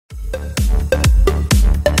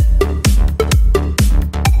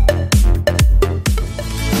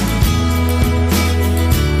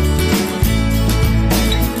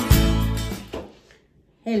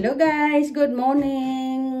Hello guys, good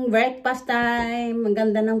morning. Breakfast time. Ang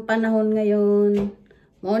ganda ng panahon ngayon.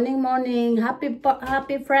 Morning.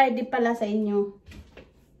 Happy Friday pala sa inyo.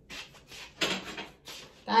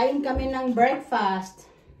 Kain kami ng breakfast.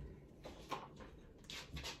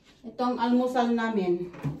 Ito ang almusal namin.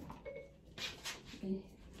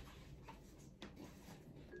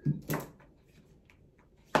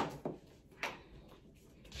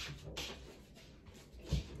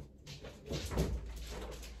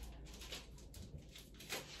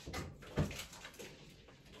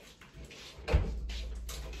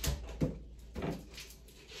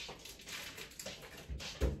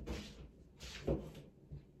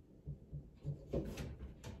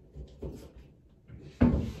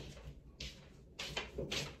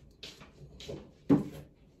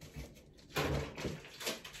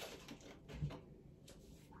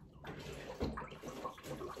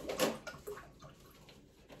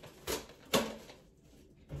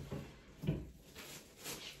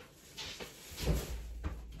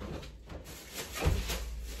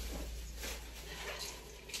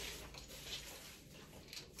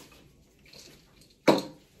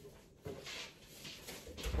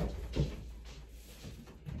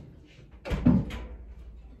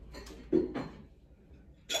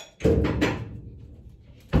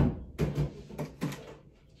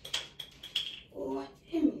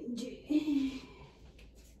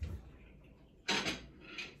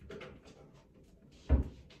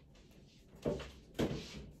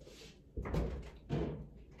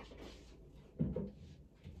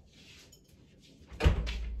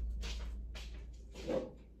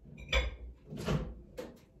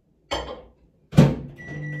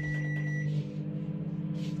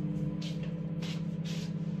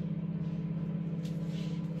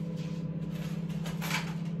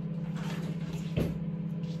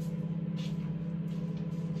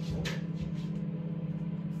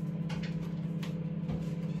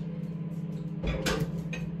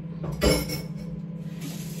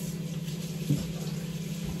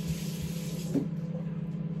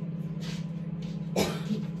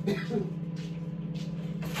 Okay.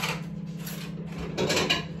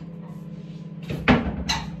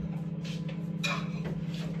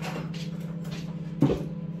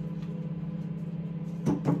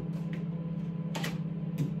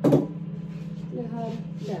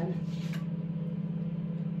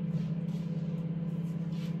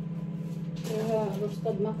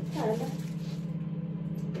 Roasted makasala.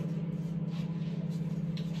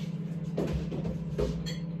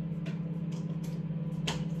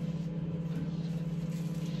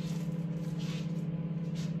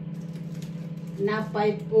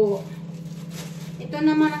 Tinapay po. Ito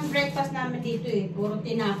naman ang breakfast namin dito eh. Puro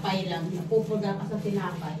tinapay lang. Napupuda ka sa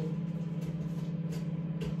tinapay.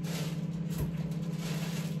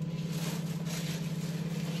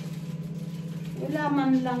 Wala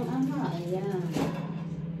man lang. Ayan.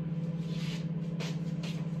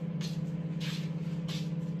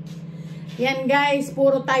 Yan guys,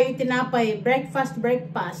 puro tayo tinapay. Breakfast.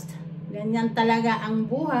 Ganyan talaga ang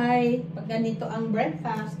buhay. Pag ganito ang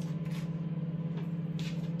breakfast.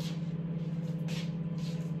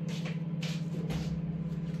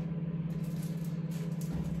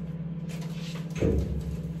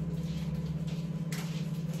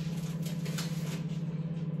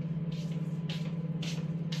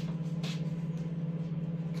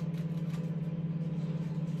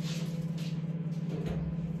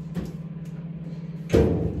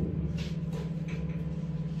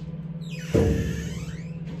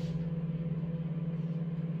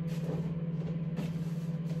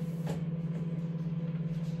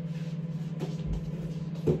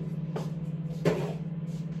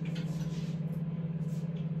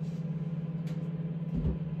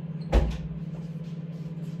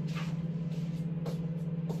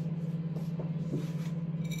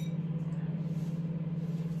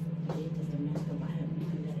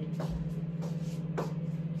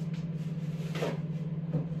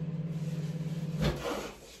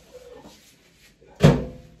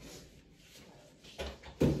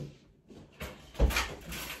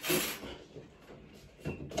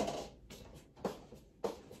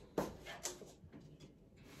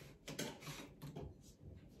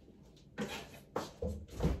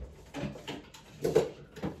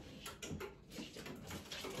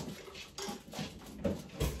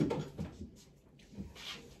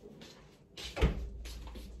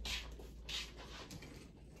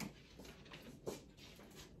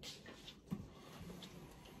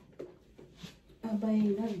 Abay,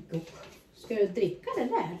 nag-cook. Scale 3.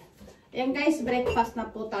 Kada na. Ayan guys, breakfast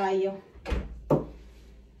na po tayo.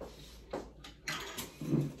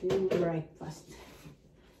 Yung breakfast.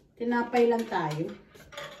 Tinapay lang tayo.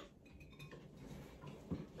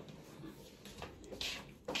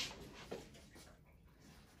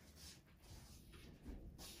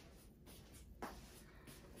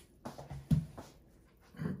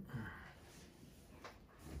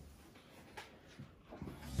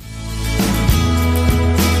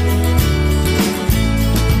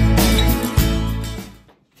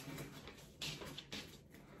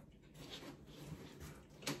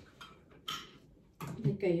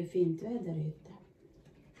 ju fint väder ute.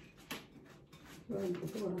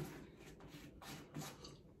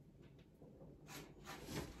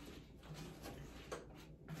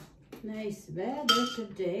 Nice weather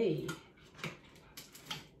today.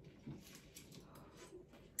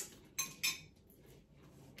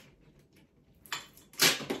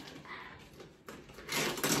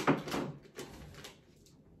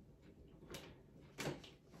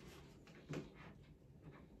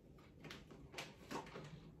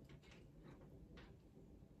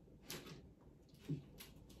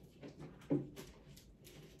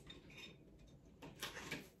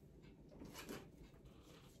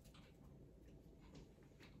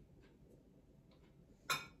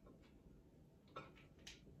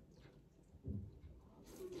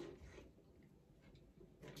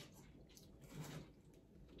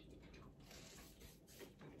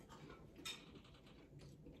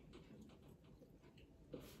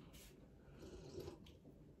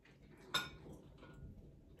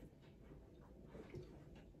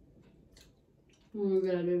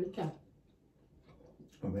 Vill du lite?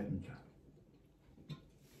 Jag vet inte.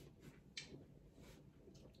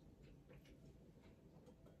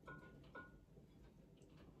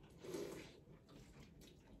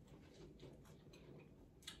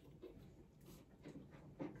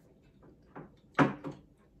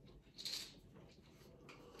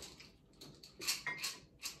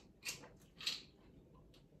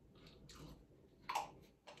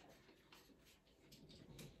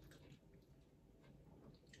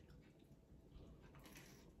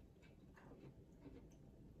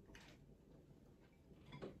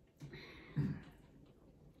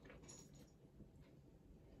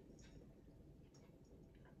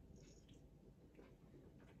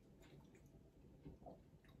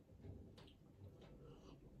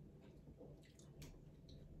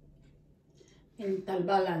 Mental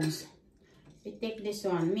balance. We take this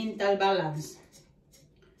one, mental balance.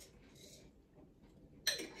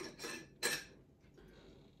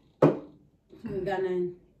 We're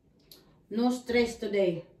gonna no stress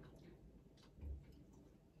today.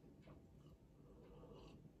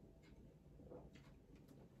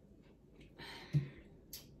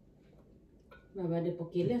 Vad var det på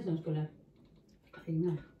killen som skulle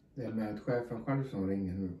ringa? Det är med chefen själv som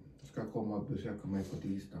ringer nu. Ska komma och besöka mig på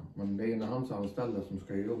tisdag. Men det är en av hans anställda som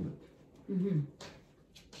ska göra jobbet.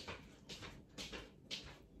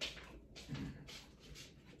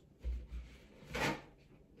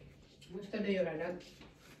 Vad ska du göra då?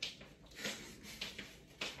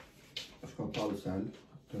 Jag ska ta allsälj,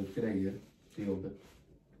 ta ut grejer till jobbet.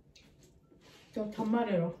 Ta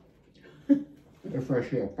hammare då? Jag får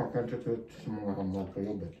köpa, jag kan inte ta ut så många hammar på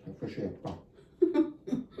jobbet. Jag får köpa.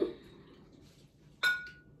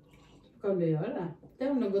 Kan du göra? Det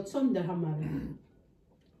har nog gått sönder hammaren.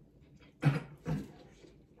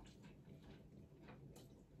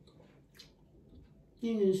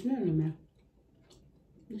 Ingen snö nu mer.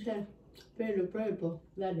 Du ser, pröv på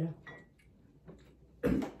vädret.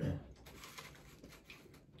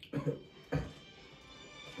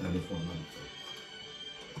 Ja, det får man.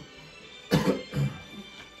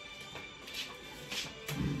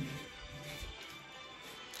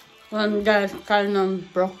 One guy kind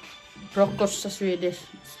of brokos sa Swedish.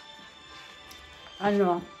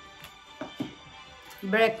 Ano?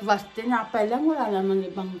 Breakfast. Tinapay lang. Wala naman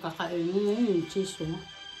ibang kakainin. Yung cheese.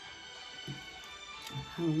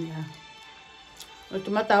 Hanggang. O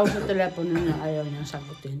tumatawag sa telepono niya. Ayaw niyang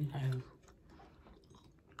sagutin. Ayaw.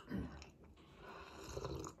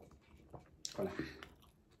 Kolla.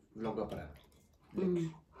 Vlogga på det.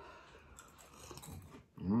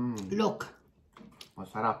 Look.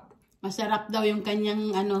 Masarap. Masarap daw yung kanyang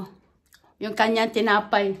yung kanyang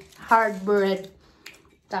tinapay, hard bread.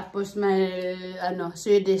 Tapos may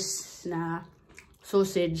Swedish na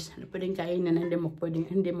sausage. Pwedeng kainin,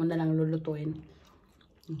 hindi mo na lang lulutuin.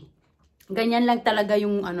 Ganyan lang talaga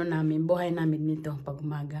yung namin, buhay namin nito pag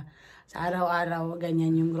umaga. Sa araw-araw,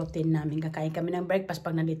 ganyan yung routine namin. Kakain kami ng breakfast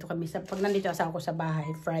pag nandito asawa ko sa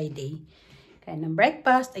bahay, Friday. Kain ng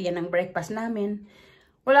breakfast, ayan ang breakfast namin.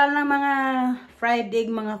 Wala lang mga fried egg,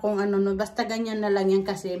 mga kung basta ganyan na lang yan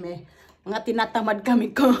kasi may mga tinatamad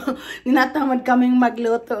kaming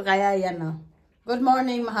magluto. Kaya yan Good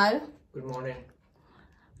morning, mahal. Good morning.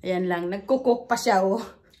 Ayan lang, nagkukok pa siya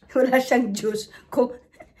Wala siyang juice.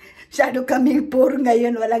 Masyado kaming poor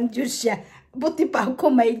ngayon, walang juice siya. Buti pa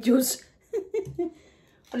ako may juice.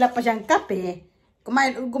 Wala pa siyang kape.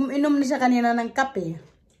 Inom na siya kanina ng kape.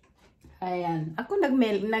 Ayan. Ako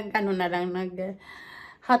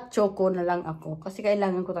hot choco na lang ako. Kasi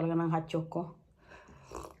kailangan ko talaga ng hot choco.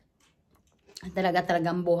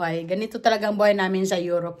 Talagang buhay. Ganito talagang buhay namin sa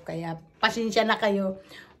Europe. Kaya pasensya na kayo.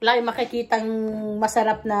 Wala kayong makikitang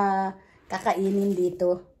masarap na kakainin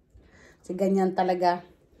dito. Kasi ganyan talaga.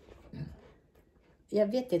 Jag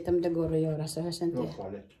vet inte om det går att göra så här sen till.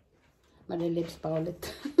 Men det lips pa ulit.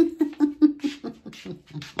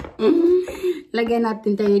 Lagyan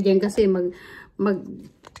natin tayo dyan kasi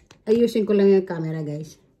ayusin ko lang yung camera,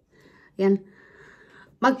 guys. Yan.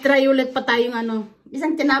 Mag-try ulit pa tayong ano.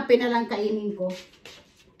 Isang tinapay na lang kainin ko.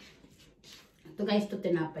 Ito guys, ito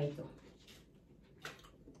tinapay ito.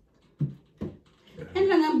 Yan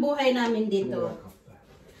lang ang buhay namin dito.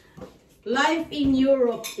 Life in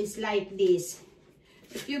Europe is like this.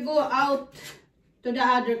 If you go out to the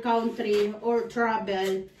other country or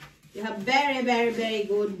travel, you have very, very, very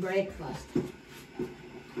good breakfast.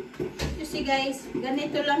 You see guys,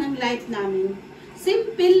 ganito lang ang life namin.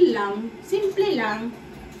 Simple lang.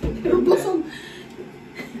 Pero busog.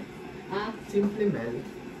 Ha? Simple man.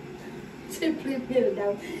 Simple meal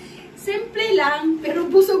daw. Simple lang,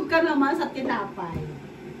 pero busog ka naman sa tinapay.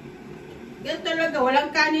 Ganito talaga,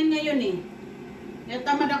 walang kanin ngayon eh. Kaya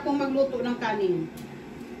tamad akong magluto ng kanin.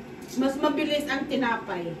 Mas mabilis ang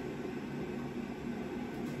tinapay.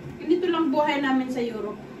 Ganito lang buhay namin sa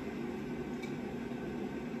Europe.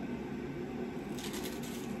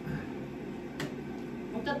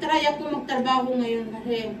 Magtatry ako magtrabaho ngayon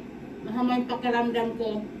kasi masama yung pakiramdam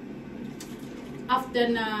ko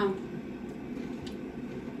after na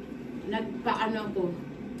nagpaano ko.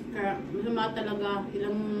 Kaya masama talaga,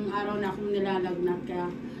 ilang araw na akong nilalagnat. Kaya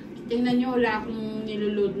tingnan nyo, wala akong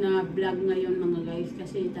nilulod na vlog ngayon mga guys.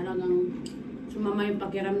 Kasi talagang sumama yung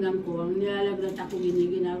pakiramdam ko. Ang nilalagnat ako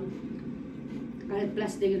giniginaw. Kahit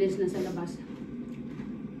plus degrees na sa labas.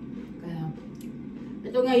 Kaya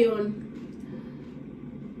ito ngayon,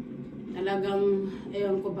 talagang,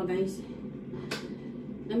 ewan ko pa guys.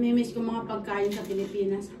 Namimiss ko mga pagkain sa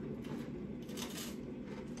Pilipinas.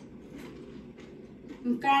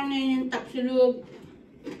 Yung kanin, yung tapsilog,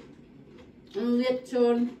 ang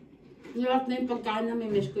lechon, lahat na yung pagkain na may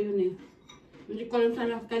miss ko yun eh. Hindi ko alam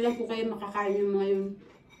sana, kailan ko kayo makakain yung mga yun.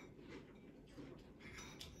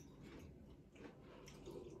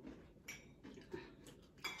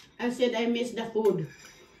 I said I miss the food.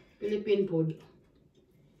 Philippine food.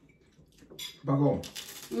 Bago.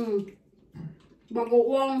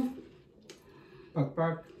 Bagoong.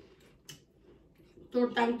 Pakpak.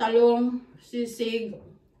 Tortang talong. Sisig.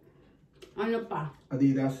 Ano pa?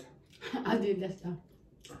 Adidas. Adidas ah.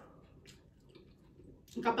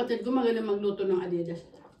 Ang kapatid ko maganda magluto ng Adidas.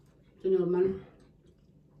 Ito normal.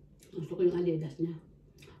 Gusto ko yung Adidas niya.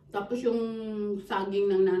 Tapos yung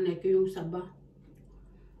saging ng nanay ko, yung saba.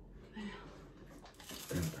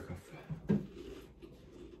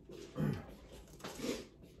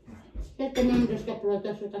 Ito naman dos ka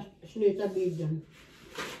prata sa slita bidyan.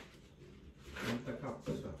 Vänta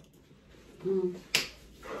kaffe så.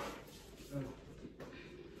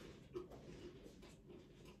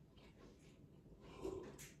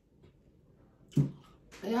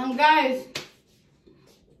 Ayan guys,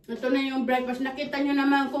 ito na yung breakfast. Nakita nyo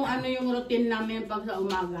naman kung ano yung routine namin pag sa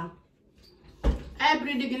umaga.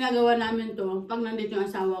 Everyday ginagawa namin to pag nandito yung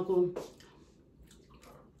asawa ko.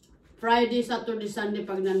 Friday, Saturday, Sunday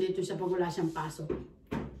pag nandito siya pag wala siyang pasok.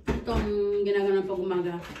 Itong ginagawa pag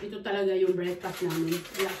umaga, ito talaga yung breakfast namin.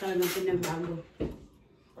 Wala talagang pinagbago.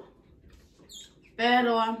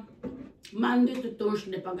 Pero Monday to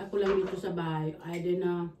Thursday pag ako lang dito sa bahay, either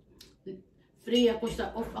na free ako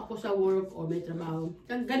off ako sa work o may trabaho.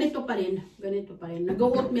 Ganito pa rin.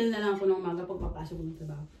 Nag-oatmeal na lang ako ng umaga pag papasok ko ng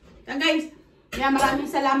trabaho. Kaya guys, kaya maraming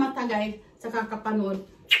salamat guys sa kakapanood.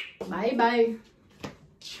 Bye bye.